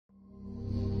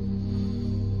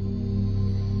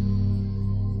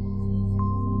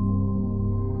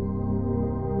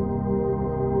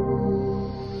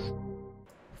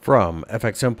From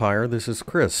FXEmpire, this is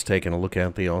Chris taking a look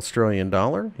at the Australian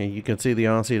dollar. And you can see the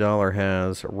Aussie dollar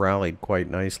has rallied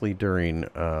quite nicely during,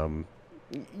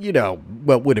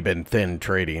 what would have been thin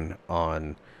trading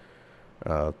on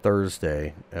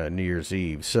Thursday, New Year's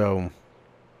Eve. So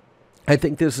I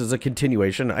think this is a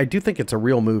continuation. I do think it's a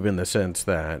real move in the sense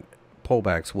that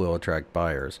pullbacks will attract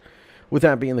buyers. With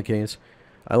that being the case,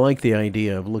 I like the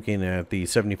idea of looking at the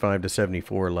 75 to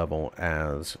 74 level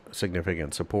as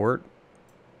significant support,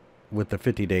 with the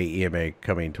 50-day EMA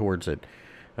coming towards it.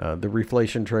 The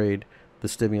reflation trade, the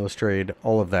stimulus trade,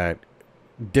 all of that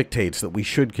dictates that we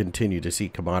should continue to see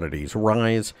commodities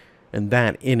rise, and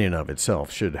that in and of itself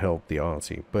should help the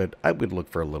Aussie. But I would look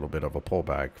for a little bit of a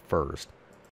pullback first.